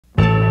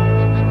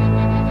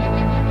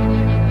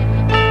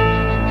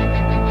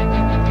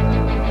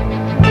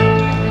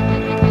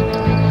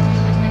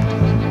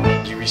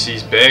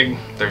big,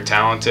 they're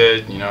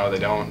talented, you know, they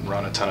don't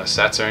run a ton of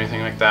sets or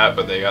anything like that,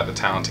 but they got the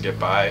talent to get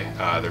by.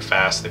 They're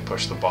fast, they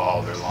push the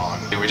ball, they're long.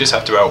 We just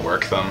have to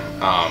outwork them.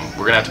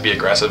 We're going to have to be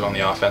aggressive on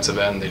the offensive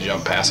end. They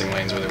jump passing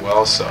lanes really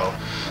well, so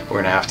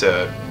we're going to have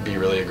to be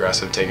really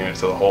aggressive taking it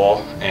to the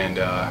hole. And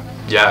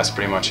yeah, that's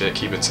pretty much it.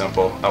 Keep it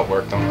simple,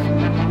 outwork them.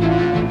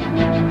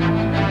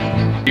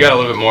 You got a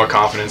little bit more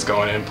confidence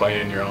going in,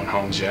 playing in your own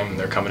home gym.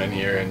 They're coming in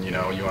here, and you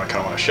know you kind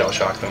of want to shell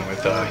shock them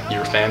with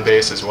your fan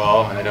base as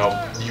well. And I know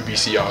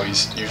UBC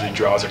always usually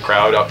draws a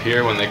crowd up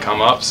here when they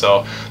come up,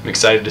 so I'm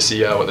excited to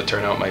see what the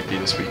turnout might be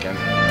this weekend.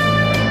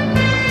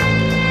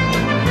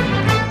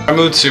 Our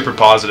mood's super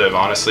positive,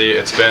 honestly.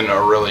 It's been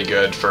a really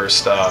good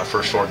first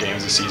 4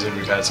 games of the season.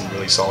 We've had some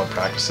really solid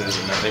practices,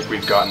 and I think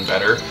we've gotten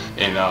better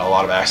in a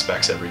lot of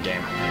aspects every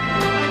game.